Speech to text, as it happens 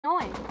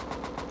Annoying.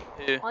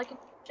 Who? All I can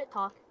shit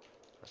talk.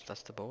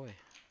 That's the boy.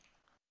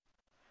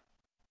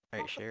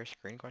 Alright, share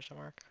screen question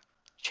mark?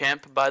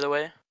 Champ, by the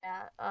way.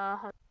 Yeah,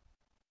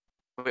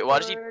 Wait, why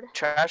does he Word.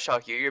 trash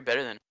talk you? You're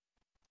better than.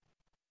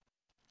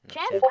 No,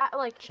 Champ,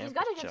 like, he's Champ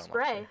got is a good chilling,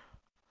 spray.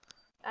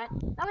 No,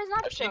 he's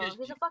not I've seen chill. his.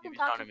 He's a You've fucking been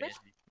telling toxic me bitch. his-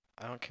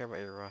 I don't care about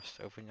your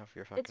rust. Open up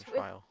your fucking It's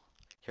file.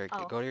 Here,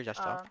 oh, go to your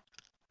desktop.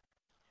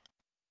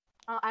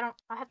 I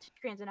have 2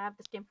 screens and I have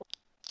this game full.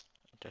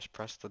 Just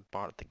press the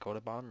bottom. Go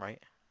to bottom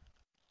right.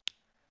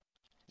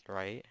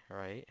 Right.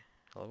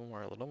 A little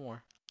more. A little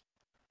more.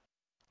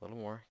 A little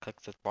more. Click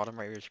the bottom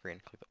right of your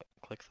screen.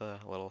 Click the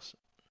little.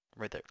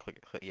 Right there.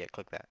 Click. Yeah.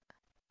 Click that.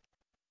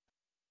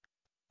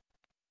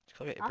 Just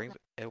click it. It brings.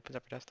 It opens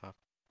up your desktop.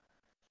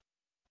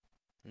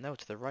 No,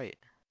 to the right.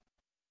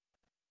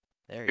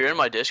 There you You're go. in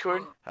my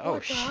Discord? Oh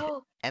What the shit.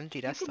 hell? Empty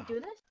You can desktop. do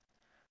this?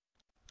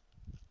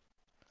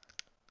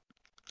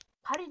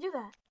 How do you do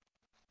that?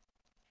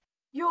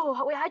 Yo,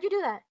 wait, how'd you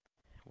do that?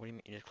 What do you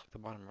mean? You just click the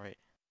bottom right.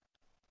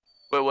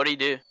 Wait, what do you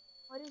do?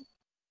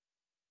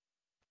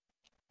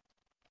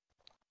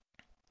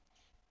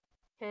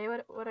 Okay,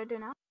 what do I do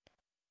now?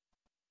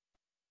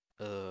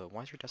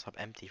 Why is your desktop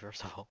empty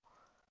first of all?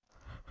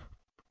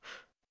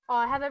 Oh,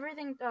 I have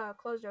everything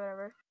closed or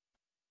whatever.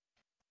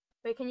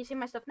 Wait, can you see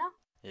my stuff now?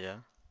 Yeah.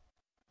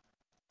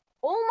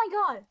 Oh my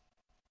god!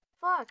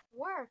 Fuck,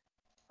 where?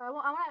 I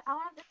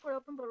want Discord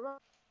open, but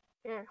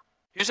here.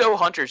 Who's O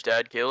Hunter's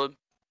dad, Caleb?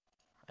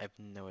 I have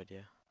no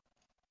idea.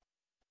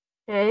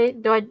 Okay,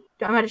 do I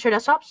have to share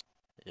desktops?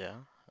 Yeah.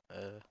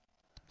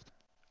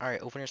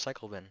 Alright, open your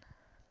cycle bin.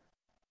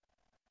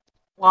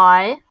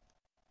 Why?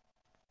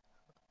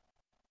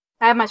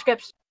 I have my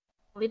scripts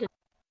deleted.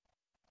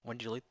 When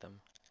did you delete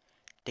them?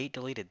 Date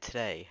deleted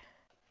today.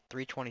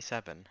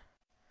 3/27.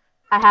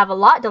 I have a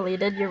lot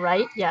deleted, you're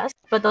right, yes.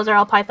 But those are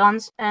all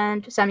Pythons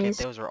and semis.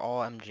 Okay, those are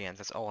all MGNs.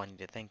 That's all I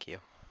needed. Thank you.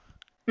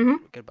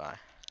 Mhm. Goodbye.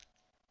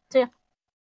 See ya.